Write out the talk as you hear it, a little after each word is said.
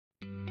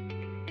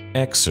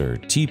EXAR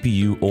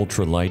TPU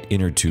Ultralight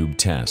Inner Tube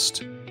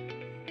Test.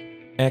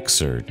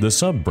 EXAR, the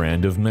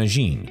sub-brand of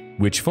Magine,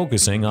 which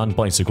focusing on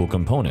bicycle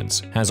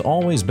components, has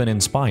always been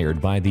inspired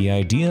by the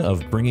idea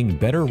of bringing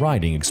better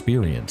riding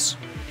experience.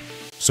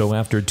 So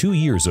after 2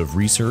 years of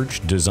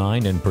research,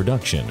 design, and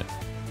production,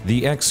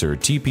 the EXAR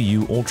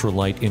TPU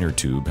Ultralight Inner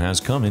Tube has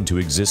come into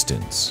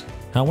existence.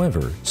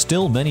 However,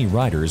 still many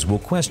riders will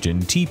question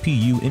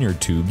TPU inner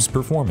tube's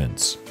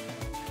performance.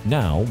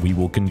 Now, we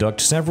will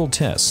conduct several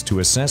tests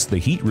to assess the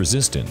heat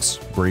resistance,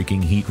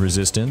 braking heat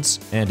resistance,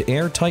 and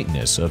air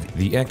tightness of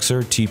the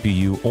EXAR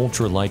TPU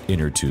Ultralight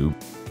Inner Tube.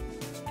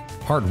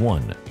 Part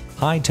 1.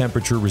 High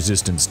Temperature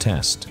Resistance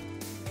Test.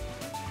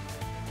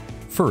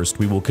 First,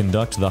 we will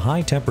conduct the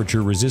high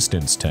temperature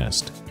resistance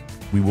test.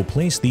 We will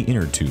place the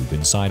inner tube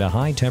inside a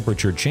high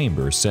temperature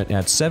chamber set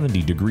at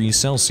 70 degrees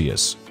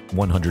Celsius,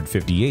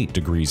 158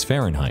 degrees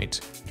Fahrenheit,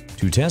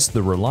 to test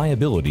the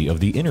reliability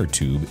of the inner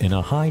tube in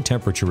a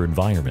high-temperature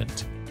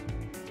environment.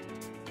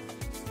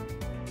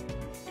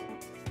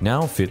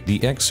 Now fit the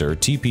EXAR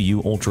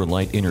TPU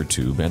Ultralight Inner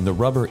Tube and the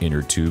rubber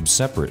inner tube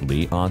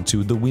separately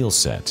onto the wheel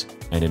set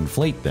and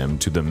inflate them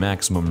to the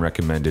maximum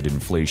recommended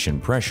inflation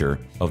pressure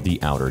of the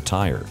outer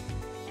tire,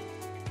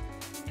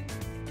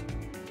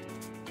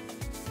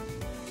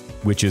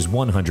 which is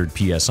 100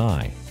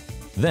 psi.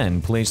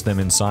 Then place them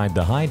inside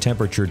the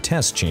high-temperature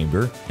test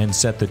chamber and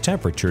set the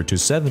temperature to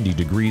 70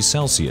 degrees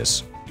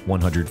Celsius,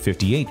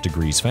 158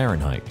 degrees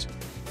Fahrenheit.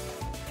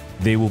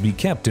 They will be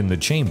kept in the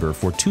chamber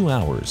for 2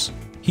 hours.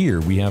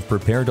 Here we have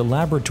prepared a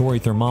laboratory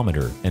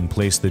thermometer and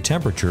placed the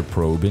temperature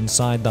probe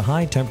inside the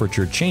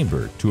high-temperature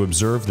chamber to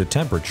observe the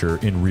temperature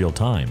in real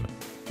time.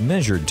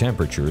 Measured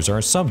temperatures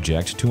are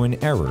subject to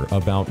an error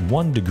about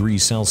 1 degree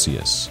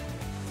Celsius.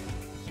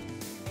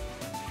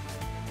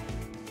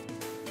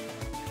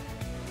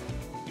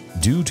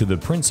 Due to the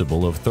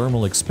principle of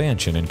thermal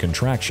expansion and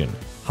contraction,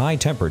 high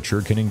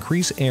temperature can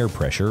increase air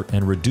pressure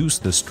and reduce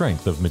the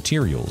strength of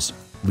materials,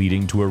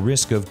 leading to a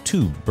risk of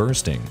tube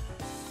bursting.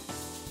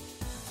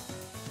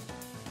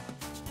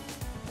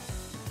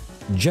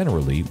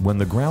 Generally, when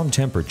the ground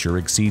temperature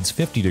exceeds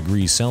 50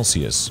 degrees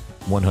Celsius,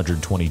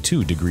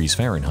 122 degrees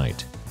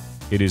Fahrenheit,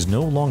 it is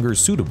no longer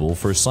suitable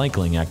for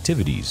cycling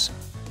activities.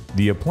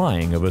 The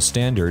applying of a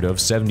standard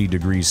of 70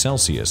 degrees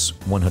Celsius,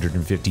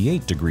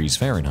 158 degrees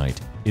Fahrenheit,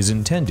 is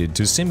intended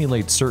to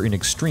simulate certain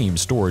extreme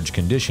storage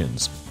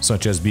conditions,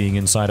 such as being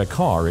inside a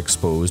car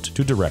exposed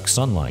to direct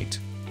sunlight.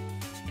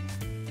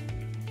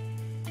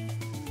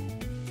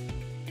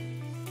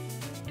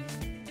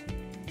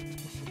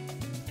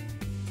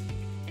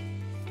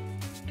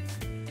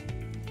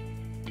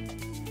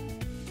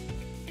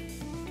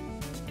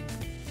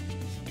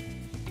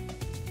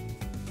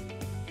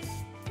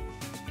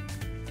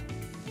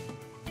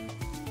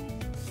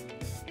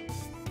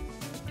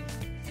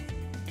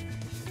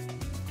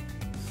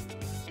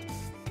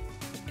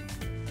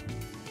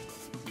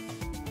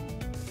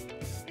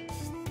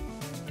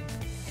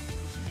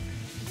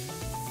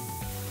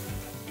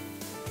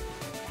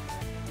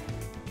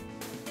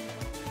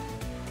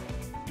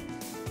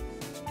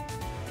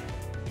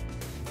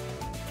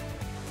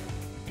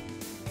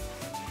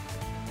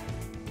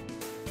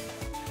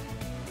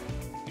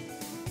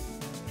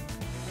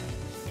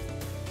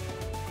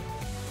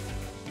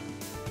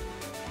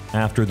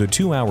 After the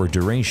 2-hour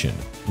duration,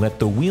 let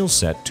the wheel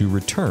set to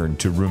return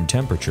to room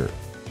temperature.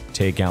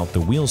 Take out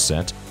the wheel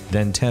set,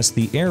 then test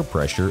the air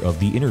pressure of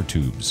the inner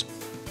tubes.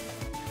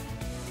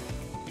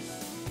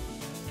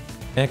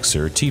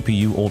 EXAR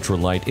TPU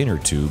Ultralight Inner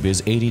Tube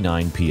is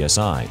 89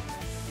 psi.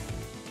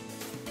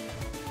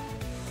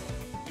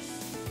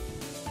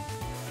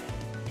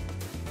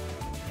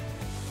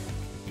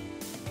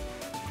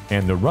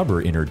 And the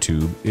rubber inner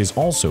tube is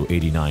also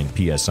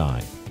 89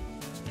 psi.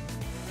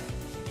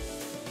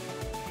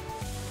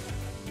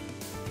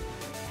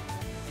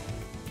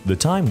 The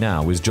time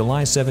now is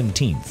July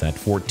 17th at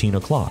 14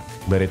 o'clock.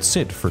 Let it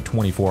sit for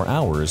 24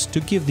 hours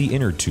to give the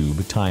inner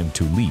tube time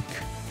to leak.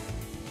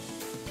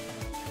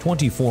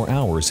 24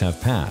 hours have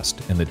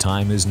passed and the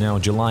time is now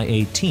July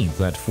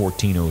 18th at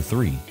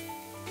 14:03.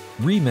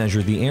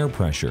 Remeasure the air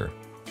pressure.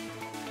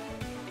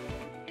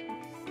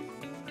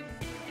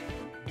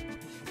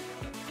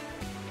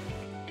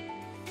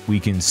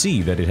 We can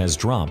see that it has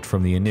dropped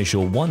from the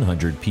initial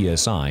 100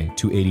 psi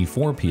to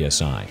 84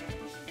 psi.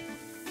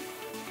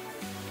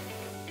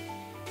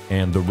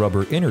 And the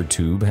rubber inner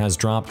tube has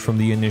dropped from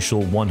the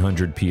initial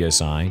 100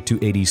 psi to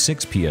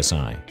 86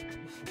 psi.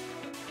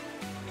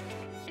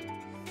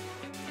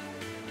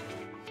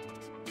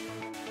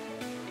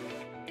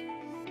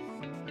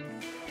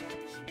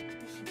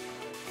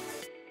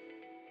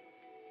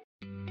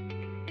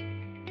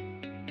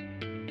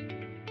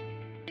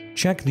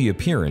 Check the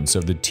appearance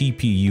of the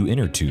TPU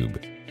inner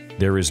tube.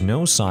 There is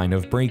no sign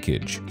of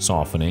breakage,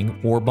 softening,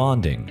 or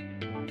bonding.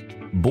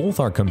 Both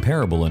are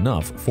comparable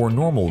enough for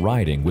normal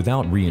riding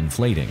without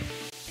reinflating.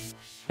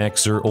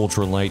 EXAR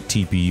Ultralight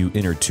TPU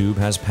inner tube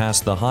has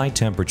passed the high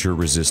temperature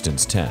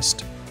resistance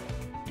test.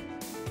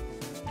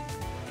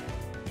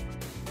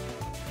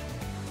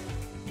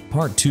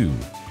 Part 2.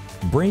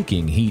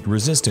 Braking heat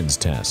resistance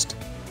test.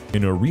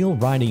 In a real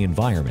riding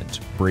environment,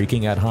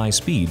 braking at high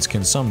speeds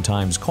can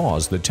sometimes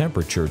cause the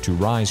temperature to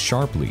rise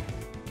sharply,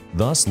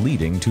 thus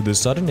leading to the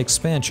sudden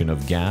expansion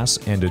of gas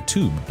and a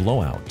tube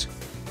blowout.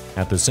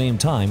 At the same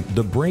time,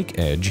 the brake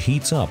edge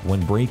heats up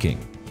when braking,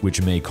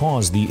 which may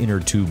cause the inner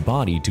tube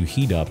body to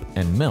heat up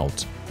and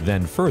melt,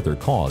 then further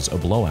cause a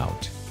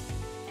blowout.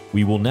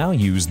 We will now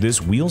use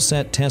this wheel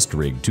set test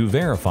rig to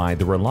verify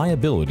the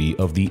reliability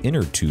of the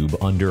inner tube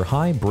under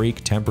high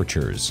brake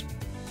temperatures.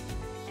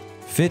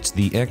 Fit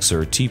the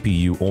EXAR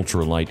TPU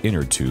ultralight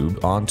inner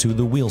tube onto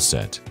the wheel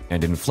set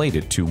and inflate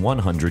it to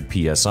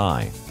 100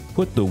 psi.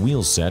 Put the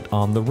wheel set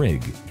on the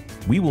rig.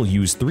 We will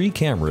use 3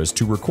 cameras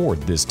to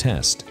record this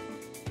test.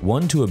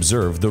 One to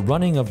observe the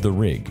running of the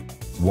rig,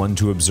 one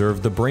to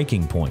observe the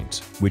braking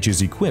point, which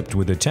is equipped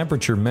with a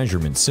temperature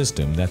measurement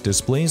system that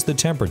displays the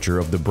temperature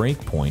of the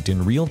brake point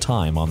in real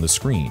time on the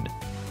screen,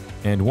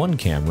 and one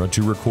camera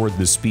to record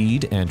the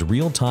speed and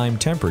real-time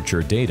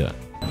temperature data.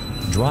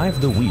 Drive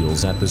the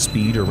wheels at the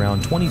speed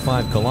around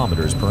 25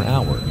 km per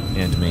hour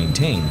and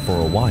maintain for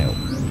a while.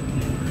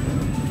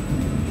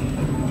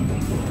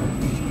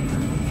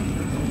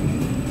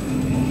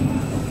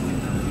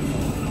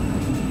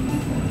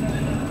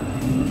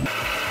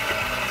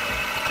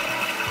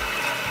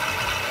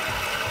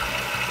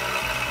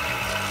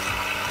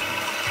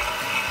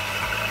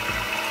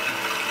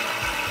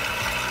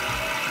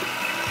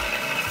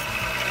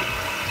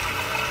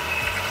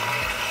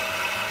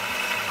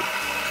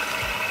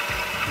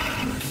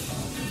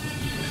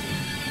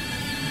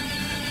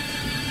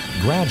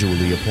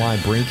 Gradually apply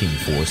braking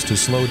force to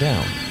slow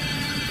down.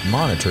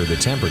 Monitor the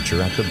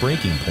temperature at the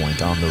braking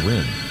point on the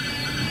rim.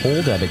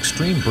 Hold at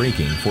extreme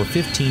braking for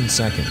 15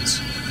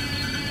 seconds.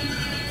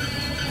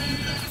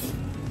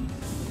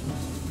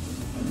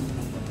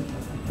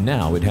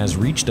 Now it has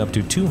reached up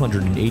to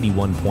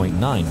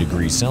 281.9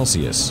 degrees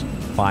Celsius,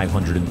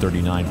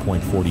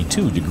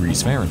 539.42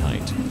 degrees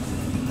Fahrenheit.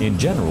 In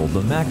general,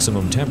 the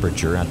maximum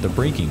temperature at the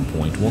braking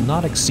point will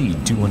not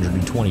exceed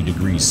 220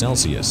 degrees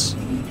Celsius,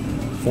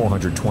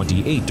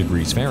 428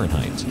 degrees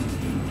Fahrenheit.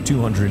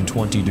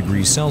 220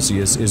 degrees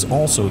Celsius is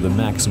also the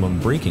maximum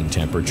braking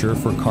temperature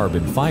for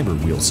carbon fiber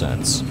wheel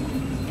sets.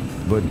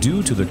 But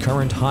due to the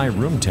current high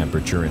room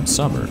temperature in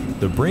summer,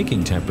 the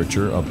braking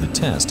temperature of the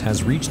test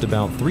has reached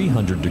about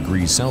 300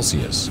 degrees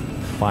Celsius,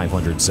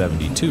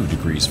 572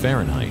 degrees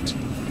Fahrenheit.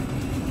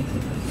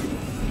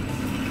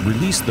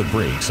 Release the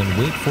brakes and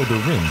wait for the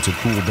rim to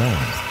cool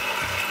down.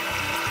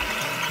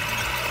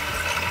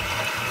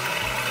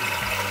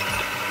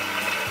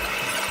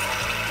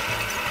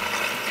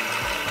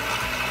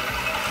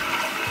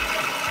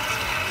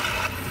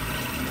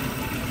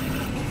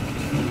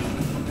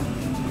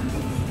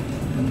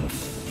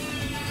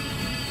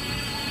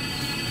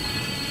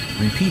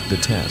 Repeat the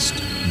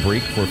test.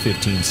 Brake for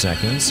 15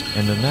 seconds,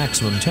 and the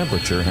maximum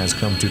temperature has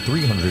come to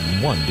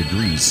 301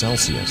 degrees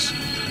Celsius,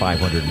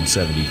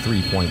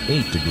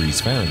 573.8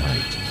 degrees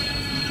Fahrenheit.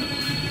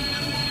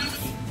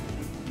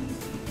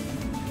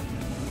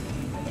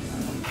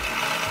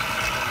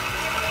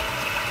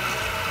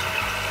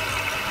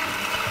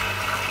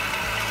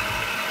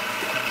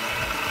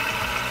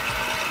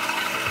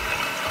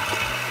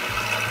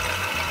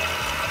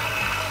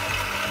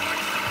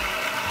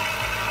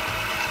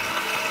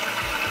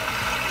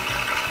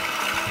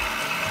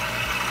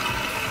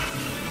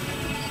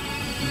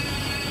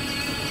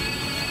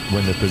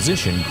 When the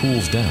position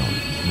cools down,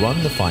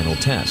 run the final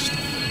test.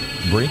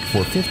 Brake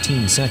for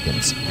 15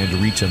 seconds and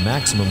reach a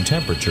maximum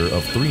temperature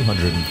of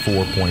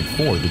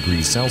 304.4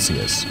 degrees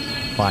Celsius,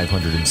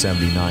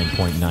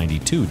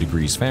 579.92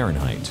 degrees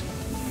Fahrenheit.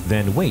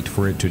 Then wait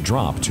for it to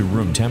drop to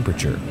room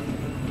temperature.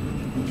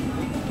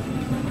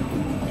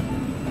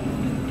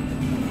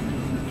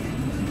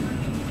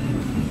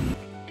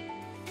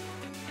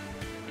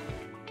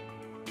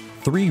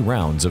 Three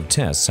rounds of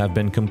tests have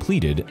been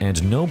completed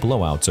and no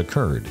blowouts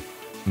occurred.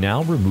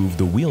 Now remove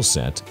the wheel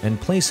set and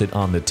place it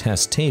on the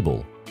test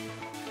table.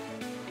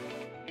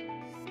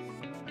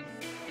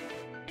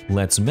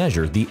 Let's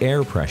measure the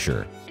air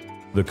pressure.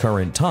 The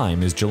current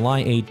time is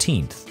July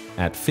 18th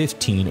at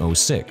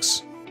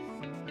 15:06.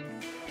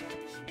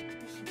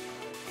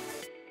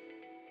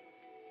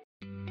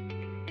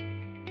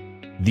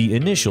 The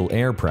initial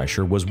air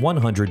pressure was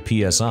 100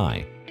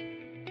 psi.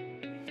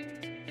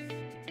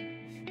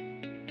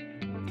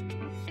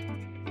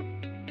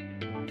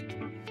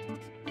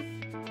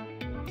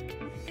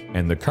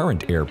 And the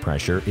current air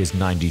pressure is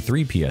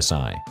 93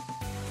 psi.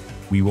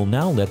 We will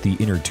now let the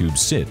inner tube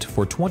sit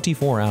for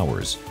 24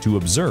 hours to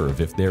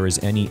observe if there is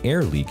any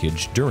air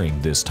leakage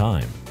during this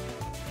time.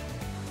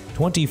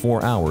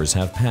 24 hours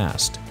have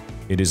passed.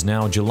 It is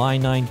now July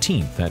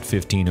 19th at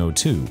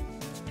 15:02.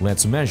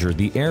 Let's measure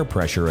the air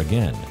pressure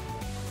again.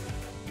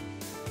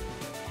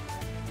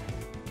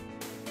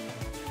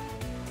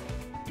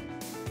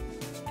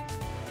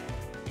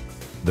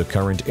 The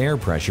current air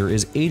pressure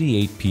is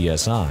 88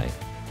 psi.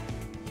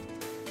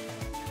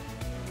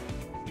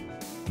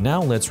 Now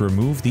let's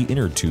remove the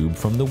inner tube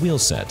from the wheel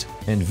set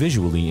and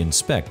visually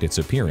inspect its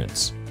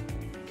appearance.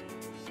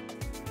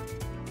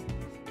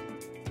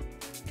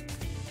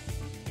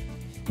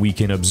 We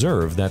can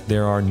observe that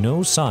there are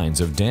no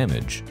signs of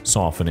damage,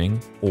 softening,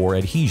 or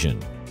adhesion.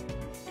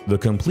 The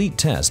complete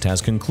test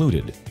has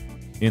concluded.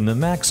 In the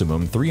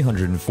maximum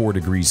 304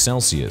 degrees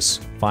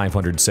Celsius,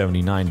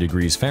 579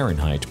 degrees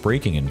Fahrenheit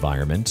braking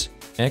environment,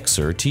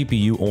 EXAR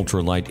TPU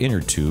ultralight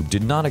inner tube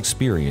did not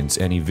experience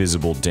any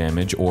visible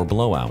damage or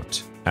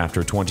blowout.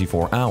 After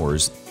 24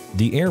 hours,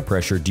 the air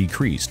pressure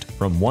decreased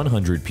from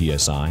 100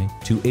 psi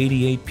to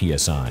 88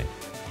 psi,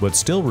 but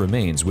still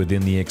remains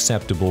within the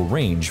acceptable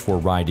range for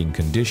riding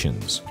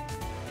conditions.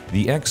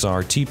 The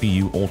EXAR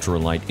TPU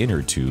ultralight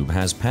inner tube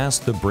has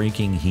passed the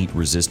braking heat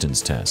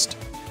resistance test.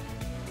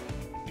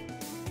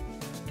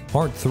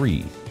 Part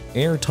 3.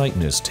 Air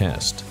Tightness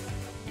Test.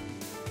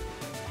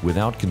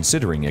 Without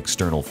considering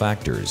external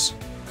factors,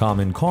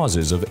 common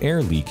causes of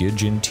air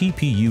leakage in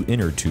TPU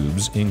inner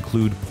tubes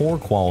include poor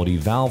quality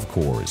valve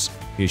cores,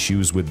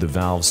 issues with the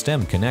valve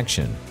stem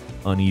connection,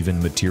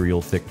 uneven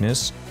material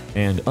thickness,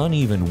 and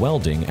uneven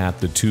welding at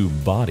the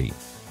tube body.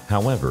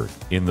 However,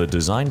 in the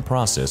design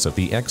process of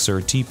the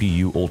EXAR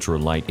TPU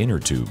ultralight inner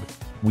tube,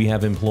 we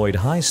have employed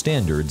high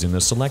standards in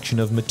the selection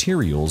of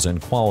materials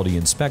and quality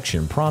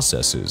inspection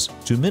processes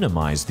to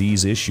minimize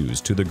these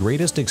issues to the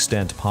greatest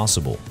extent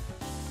possible.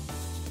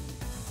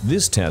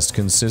 This test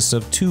consists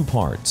of two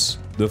parts.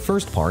 The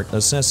first part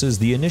assesses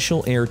the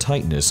initial air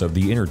tightness of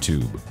the inner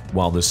tube,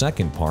 while the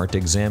second part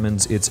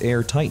examines its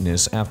air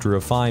tightness after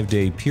a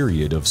 5-day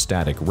period of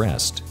static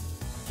rest.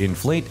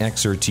 Inflate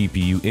EXAR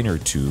TPU inner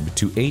tube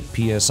to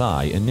 8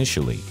 psi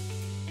initially.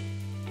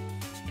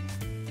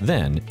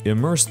 Then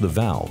immerse the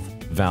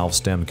valve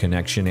stem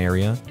connection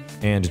area,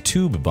 and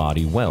tube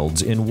body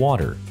welds in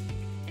water.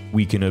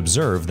 We can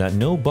observe that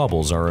no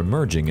bubbles are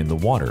emerging in the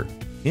water,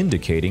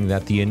 indicating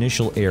that the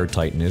initial air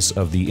tightness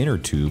of the inner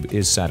tube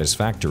is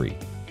satisfactory.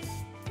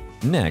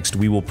 Next,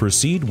 we will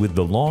proceed with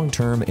the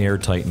long-term air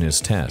tightness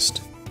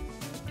test.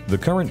 The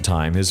current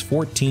time is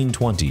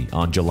 14:20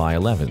 on July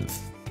 11th.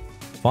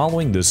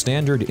 Following the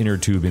standard inner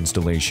tube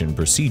installation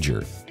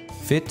procedure,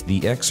 fit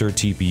the EXAR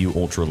TPU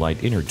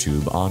ultralight inner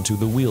tube onto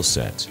the wheel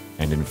set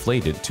and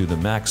inflate it to the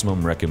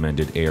maximum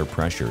recommended air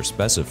pressure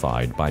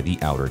specified by the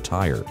outer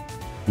tire,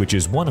 which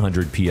is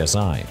 100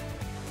 psi.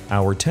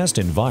 Our test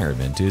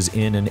environment is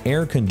in an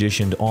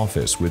air-conditioned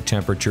office with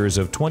temperatures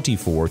of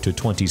 24 to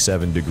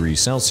 27 degrees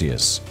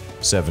Celsius,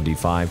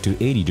 75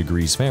 to 80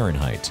 degrees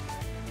Fahrenheit,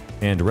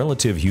 and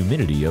relative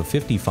humidity of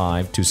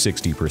 55 to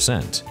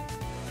 60%.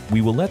 We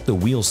will let the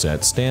wheel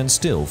set stand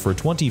still for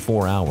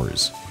 24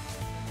 hours.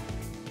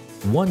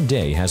 1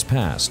 day has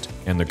passed,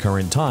 and the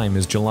current time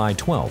is July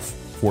 12,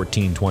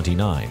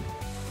 14:29.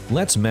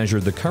 Let's measure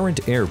the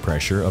current air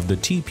pressure of the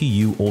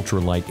TPU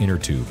ultralight inner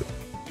tube.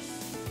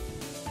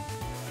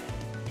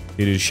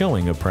 It is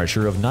showing a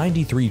pressure of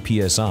 93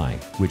 psi,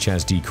 which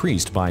has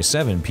decreased by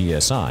 7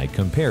 psi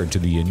compared to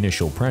the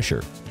initial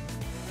pressure.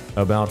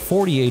 About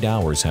 48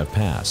 hours have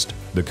passed.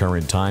 The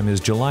current time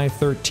is July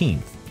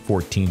 13,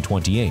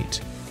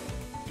 14:28.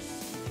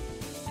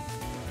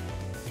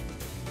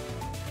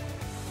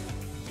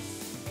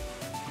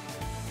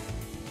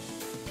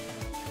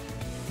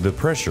 The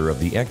pressure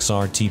of the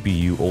EXAR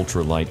TPU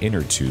ultralight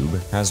inner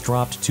tube has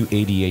dropped to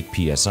 88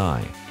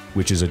 psi,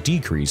 which is a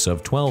decrease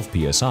of 12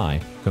 psi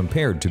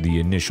compared to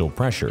the initial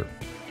pressure.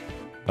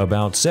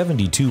 About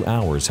 72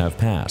 hours have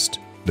passed.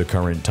 The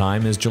current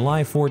time is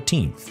July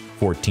 14,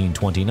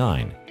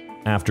 14:29.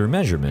 After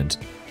measurement,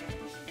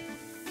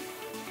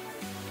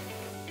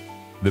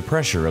 the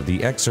pressure of the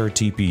EXAR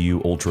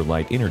TPU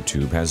ultralight inner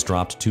tube has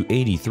dropped to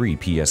 83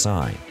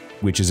 psi,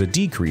 which is a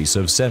decrease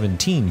of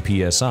 17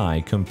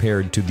 psi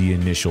compared to the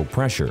initial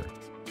pressure.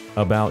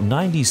 About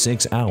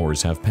 96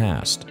 hours have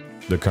passed.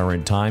 The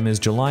current time is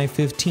July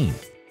 15,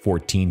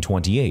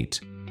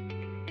 14:28.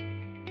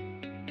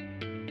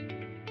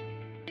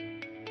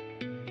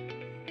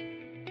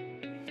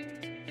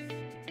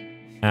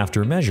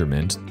 After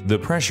measurement, the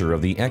pressure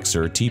of the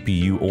EXAR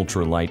TPU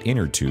ultralight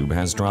inner tube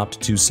has dropped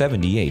to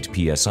 78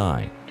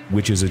 psi,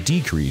 which is a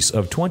decrease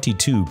of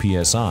 22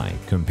 psi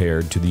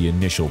compared to the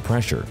initial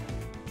pressure.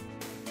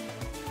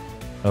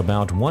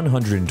 About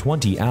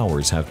 120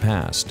 hours have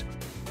passed.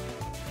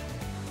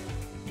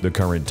 The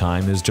current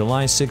time is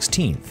July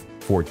 16,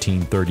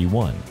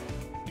 14:31.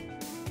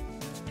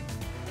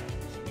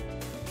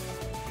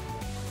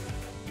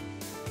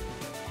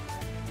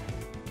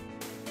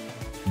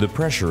 The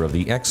pressure of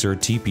the EXAR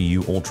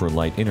TPU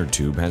ultralight inner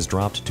tube has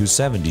dropped to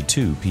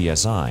 72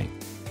 psi,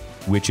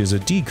 which is a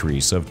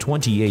decrease of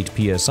 28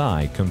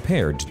 psi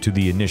compared to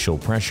the initial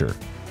pressure.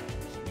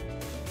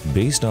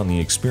 Based on the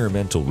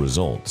experimental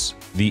results,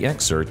 the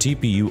EXAR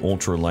TPU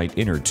ultralight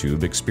inner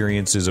tube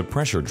experiences a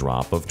pressure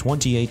drop of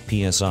 28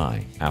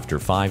 psi after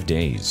 5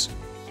 days,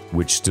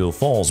 which still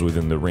falls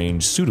within the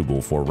range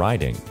suitable for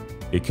riding.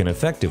 It can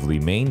effectively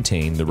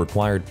maintain the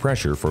required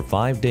pressure for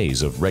 5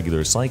 days of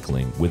regular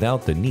cycling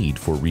without the need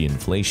for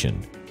reinflation.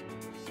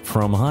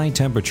 From high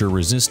temperature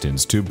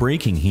resistance to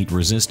braking heat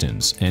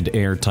resistance and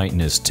air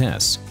tightness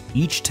tests,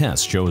 each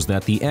test shows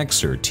that the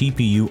EXAR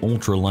TPU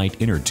ultralight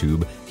inner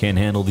tube can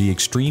handle the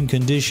extreme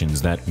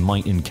conditions that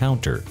might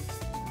encounter.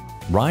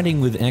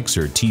 Riding with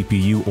EXAR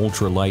TPU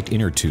ultralight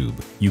inner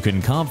tube, you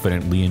can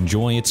confidently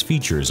enjoy its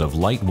features of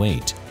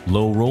lightweight,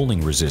 low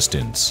rolling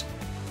resistance,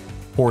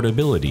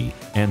 portability,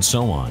 and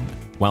so on,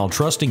 while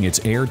trusting its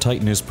air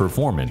tightness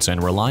performance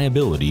and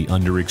reliability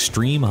under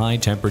extreme high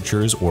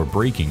temperatures or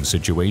braking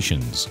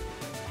situations.